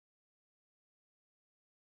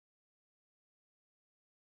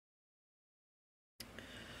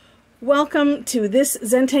Welcome to this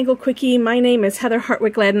Zentangle Quickie. My name is Heather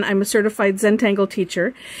Hartwick Gladden. I'm a Certified Zentangle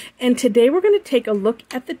Teacher. And today we're going to take a look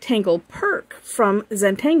at the tangle Purk from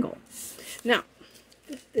Zentangle. Now,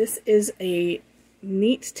 this is a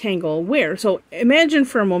neat tangle where, so imagine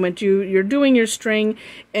for a moment you're doing your string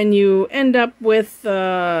and you end up with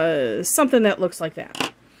something that looks like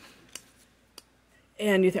that.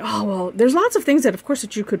 And you think, oh, well, there's lots of things that, of course,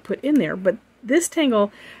 that you could put in there, but this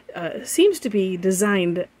tangle seems to be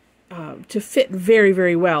designed to fit very,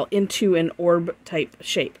 very well into an orb type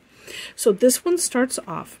shape. So this one starts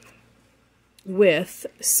off with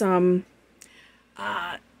some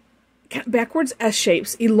backwards S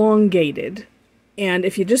shapes, elongated. And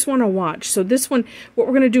if you just want to watch, so this one, what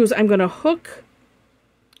we're going to do is I'm going to hook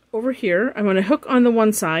over here. I'm going to hook on the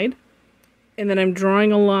one side, and then I'm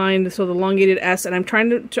drawing a line, so the elongated S, and I'm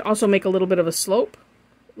trying to also make a little bit of a slope,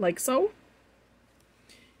 like so.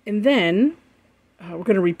 And then we're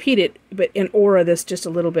going to repeat it, but in aura this just a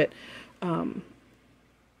little bit, like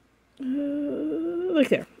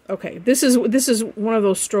there. Okay, this is one of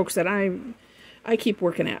those strokes that I keep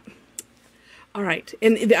working at. All right,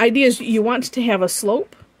 and the idea is you want to have a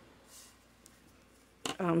slope.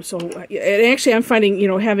 And actually, I'm finding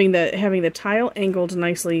having the tile angled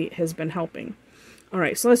nicely has been helping. All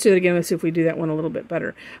right, so let's do that again. Let's see if we do that one a little bit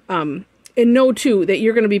better. And know, too, that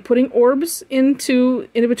you're going to be putting orbs in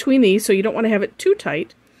between these, so you don't want to have it too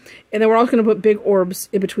tight. And then we're also going to put big orbs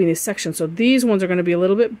in between these sections. So these ones are going to be a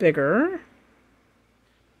little bit bigger.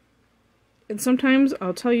 And sometimes,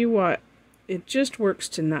 I'll tell you what, it just works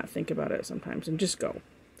to not think about it sometimes and just go.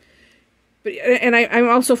 But I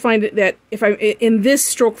also find that if I'm in this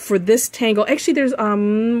stroke for this tangle, actually there's,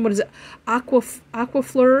 what is it?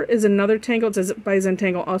 Aquafleur is another tangle. It says by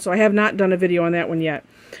Zentangle also. I have not done a video on that one yet.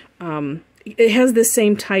 It has the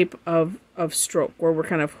same type of stroke where we're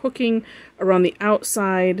kind of hooking around the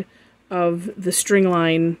outside of the string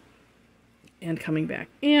line and coming back.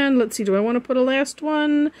 And let's see, do I want to put a last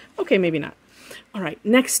one? Okay, maybe not. All right,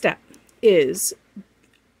 next step is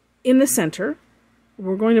in the center,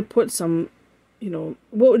 we're going to put some, we're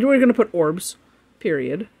going to put orbs,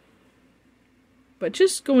 period. But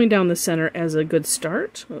just going down the center as a good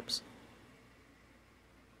start. Whoops.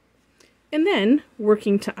 And then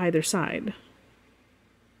working to either side.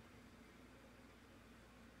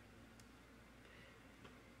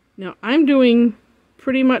 Now I'm doing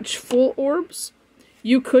pretty much full orbs.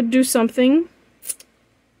 You could do something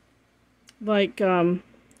like, do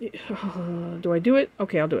I do it?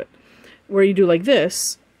 Okay, I'll do it. Where you do like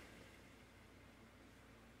this,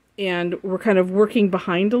 and we're kind of working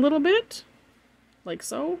behind a little bit, like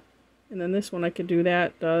so. And then this one I could do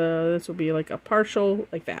that. This will be like a partial,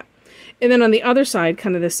 like that. And then on the other side,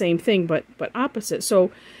 kind of the same thing, but opposite.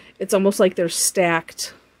 So it's almost like they're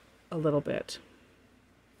stacked a little bit.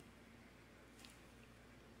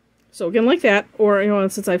 So again, like that, or,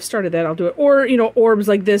 since I've started that, I'll do it. Or, orbs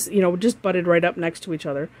like this, just butted right up next to each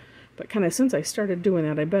other. But kind of since I started doing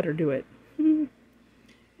that, I better do it.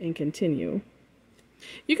 And continue.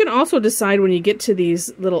 You can also decide when you get to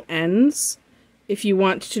these little ends, if you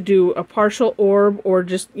want to do a partial orb or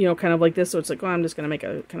just, kind of like this. So it's like, oh, I'm just going to make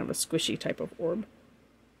a kind of a squishy type of orb.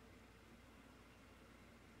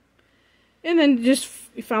 And then just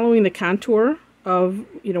following the contour of,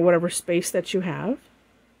 whatever space that you have.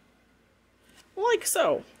 Like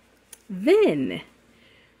so. Then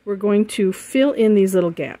we're going to fill in these little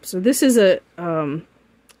gaps. So this is a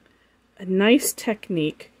nice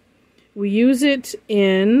technique. We use it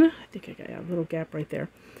in, I think I got a little gap right there.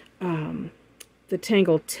 The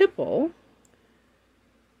tangle tipple,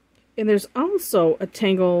 and there's also a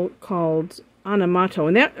tangle called Anamato,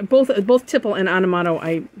 and that both tipple and Anamato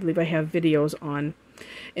I believe I have videos on.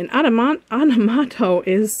 And Anamato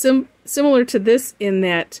is similar to this in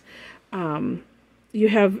that you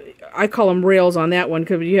have, I call them rails on that one,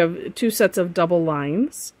 because you have two sets of double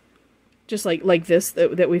lines, just like this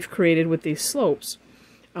that we've created with these slopes.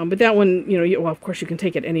 But that one, well, of course you can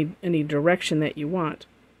take it any direction that you want.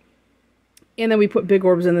 And then we put big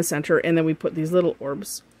orbs in the center, and then we put these little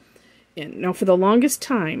orbs in. Now, for the longest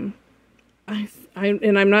time,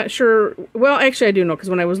 and I'm not sure, well, actually I do know, because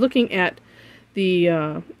when I was looking at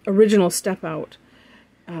the original step out,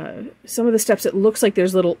 some of the steps, it looks like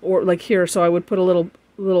there's little, like here, so I would put a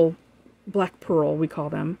little black pearl, we call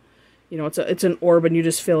them. It's an orb, and you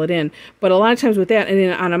just fill it in. But a lot of times with that, and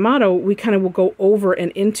in Anamato, we kind of will go over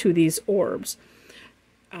and into these orbs.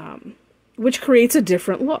 Which creates a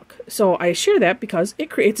different look. So I share that because it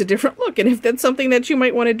creates a different look. And if that's something that you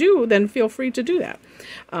might want to do, then feel free to do that.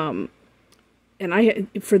 And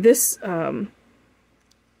for this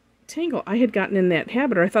tangle, I had gotten in that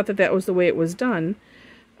habit, or I thought that was the way it was done.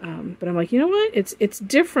 But I'm like, you know what? It's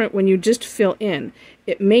different when you just fill in.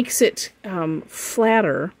 It makes it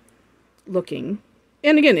flatter looking.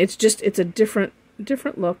 And again, it's a different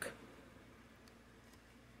look.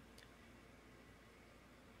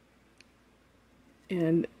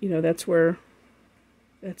 And, you know, that's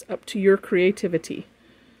up to your creativity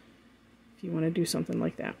if you want to do something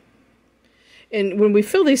like that. And when we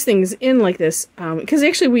fill these things in like this, because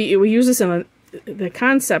actually we use this in the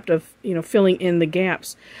concept of, you know, filling in the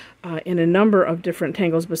gaps in a number of different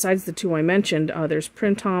tangles besides the two I mentioned. There's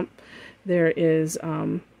printemps, there is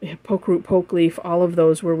poke root, poke leaf, all of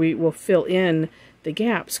those where we will fill in the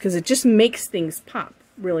gaps because it just makes things pop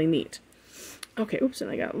really neat. Okay, oops, and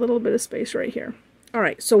I got a little bit of space right here. All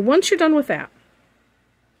right, so once you're done with that,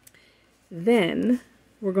 then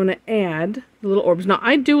we're going to add the little orbs. Now,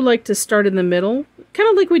 I do like to start in the middle, kind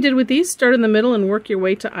of like we did with these. Start in the middle and work your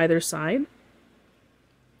way to either side.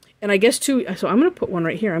 And I guess, too, so I'm going to put one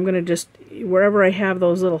right here. I'm going to just, wherever I have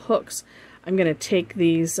those little hooks, I'm going to take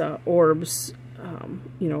these orbs,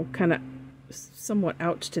 you know, kind of somewhat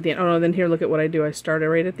out to the end. Oh, no, then here, look at what I do. I start it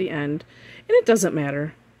right at the end, and it doesn't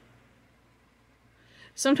matter.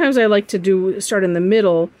 Sometimes I like to start in the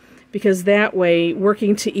middle because that way,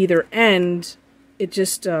 working to either end, it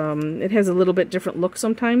just, it has a little bit different look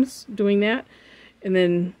sometimes doing that. And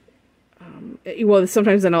then, well,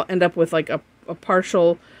 sometimes then I'll end up with like a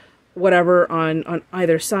partial whatever on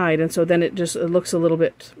either side. And so then it looks a little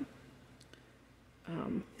bit,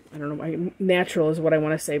 I don't know, natural is what I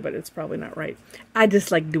want to say, but it's probably not right. I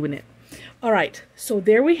just like doing it. All right, so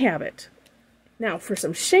there we have it. Now for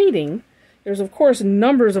some shading, there's, of course,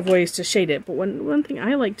 numbers of ways to shade it, but one thing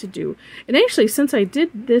I like to do, and actually, since I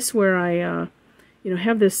did this where I, you know,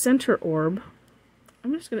 have this center orb,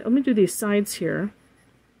 I'm just gonna, let me do these sides here,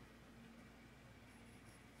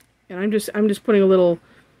 and I'm just putting a little,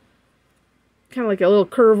 kind of like a little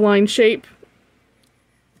curve line shape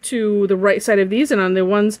to the right side of these, and on the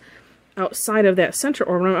ones outside of that center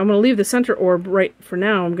orb, I'm going to leave the center orb right for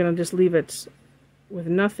now. I'm going to just leave it with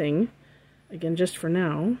nothing, again, just for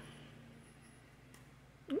now.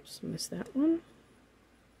 Oops, missed that one.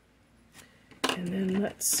 And then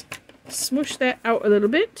let's smoosh that out a little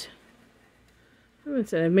bit.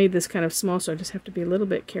 I made this kind of small, so I just have to be a little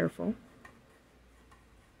bit careful.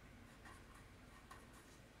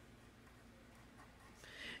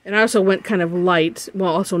 And I also went kind of light,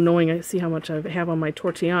 while also knowing I see how much I have on my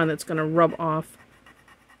tortillon that's going to rub off.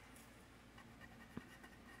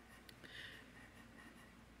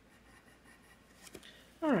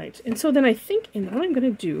 All right, and so then I think, and what I'm going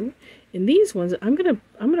to do in these ones, I'm going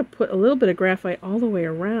to put a little bit of graphite all the way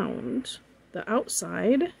around the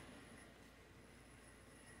outside.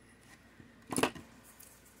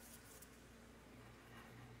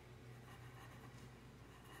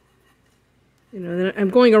 You know, then I'm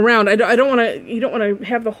going around. I don't want to. You don't want to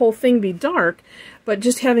have the whole thing be dark, but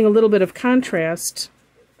just having a little bit of contrast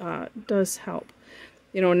does help.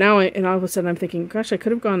 You know, now and all of a sudden I'm thinking, gosh, I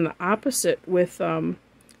could have gone the opposite with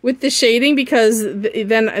the shading, because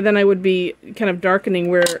then I would be kind of darkening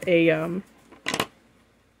where a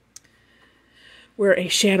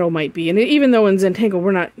shadow might be. And even though in Zentangle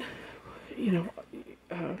we're not, you know,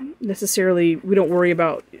 necessarily, we don't worry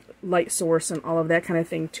about light source and all of that kind of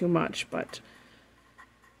thing too much, but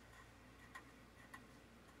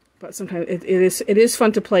sometimes it is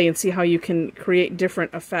fun to play and see how you can create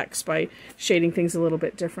different effects by shading things a little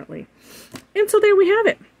bit differently. And so there we have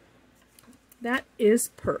it. That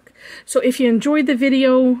is Purk. So if you enjoyed the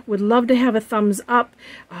video, would love to have a thumbs up.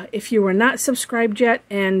 If you are not subscribed yet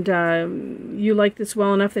and you like this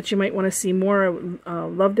well enough that you might want to see more, I would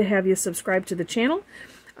love to have you subscribe to the channel.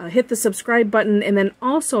 Hit the subscribe button, and then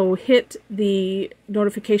also hit the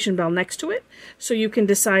notification bell next to it so you can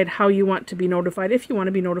decide how you want to be notified, if you want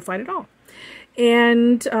to be notified at all.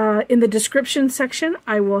 And in the description section,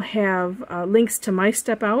 I will have links to my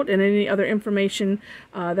step out and any other information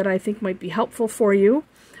that I think might be helpful for you,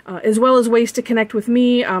 as well as ways to connect with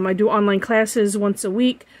me. I do online classes once a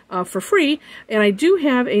week for free, and I do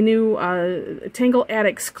have a new Tangle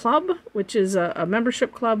Addicts Club, which is a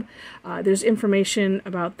membership club. There's information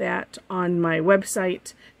about that on my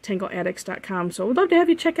website, tangleaddicts.com, so I would love to have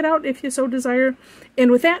you check it out if you so desire. And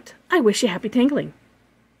with that, I wish you happy tangling.